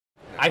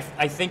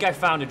I think I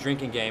found a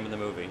drinking game in the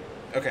movie.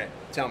 Okay,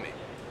 tell me.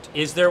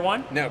 Is there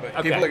one? No, but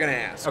people are going to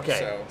ask.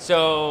 Okay.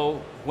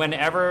 So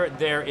whenever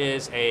there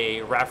is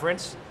a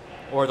reference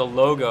or the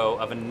logo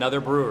of another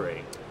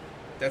brewery,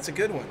 that's a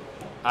good one.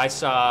 I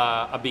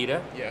saw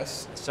Abita.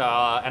 Yes.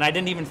 And I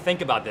didn't even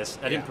think about this.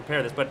 I didn't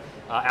prepare this, but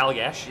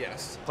Allagash.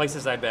 Yes.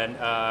 Places I've been,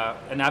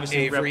 and obviously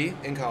Avery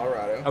in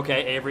Colorado.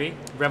 Okay, Avery.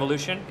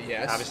 Revolution.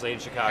 Yes. Obviously in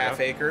Chicago. Half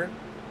Acre.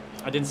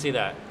 I didn't see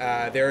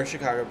that. They're a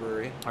Chicago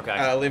brewery. Okay.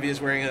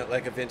 Olivia's wearing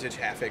a vintage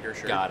Half Acre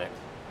shirt. Got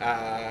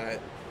it.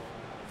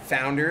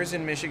 Founders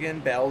in Michigan,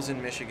 Bell's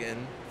in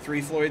Michigan,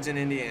 Three Floyds in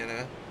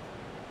Indiana,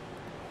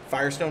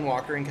 Firestone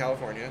Walker in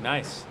California.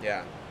 Nice.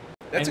 Yeah.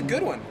 That's a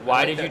good one.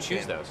 Why did you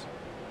choose those?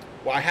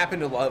 Well, I happen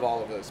to love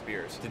all of those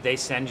beers. Did they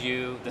send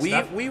you the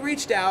stuff? We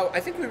reached out. I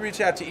think we reached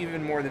out to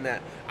even more than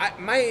that.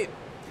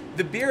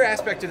 The beer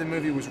aspect of the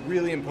movie was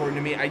really important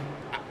to me.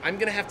 I'm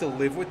gonna have to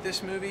live with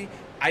this movie.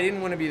 I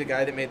didn't want to be the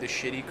guy that made the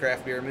shitty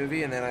craft beer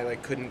movie, and then I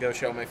couldn't go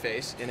show my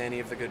face in any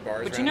of the good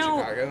bars around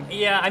Chicago.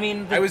 Yeah, I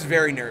mean, I was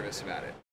very nervous about it.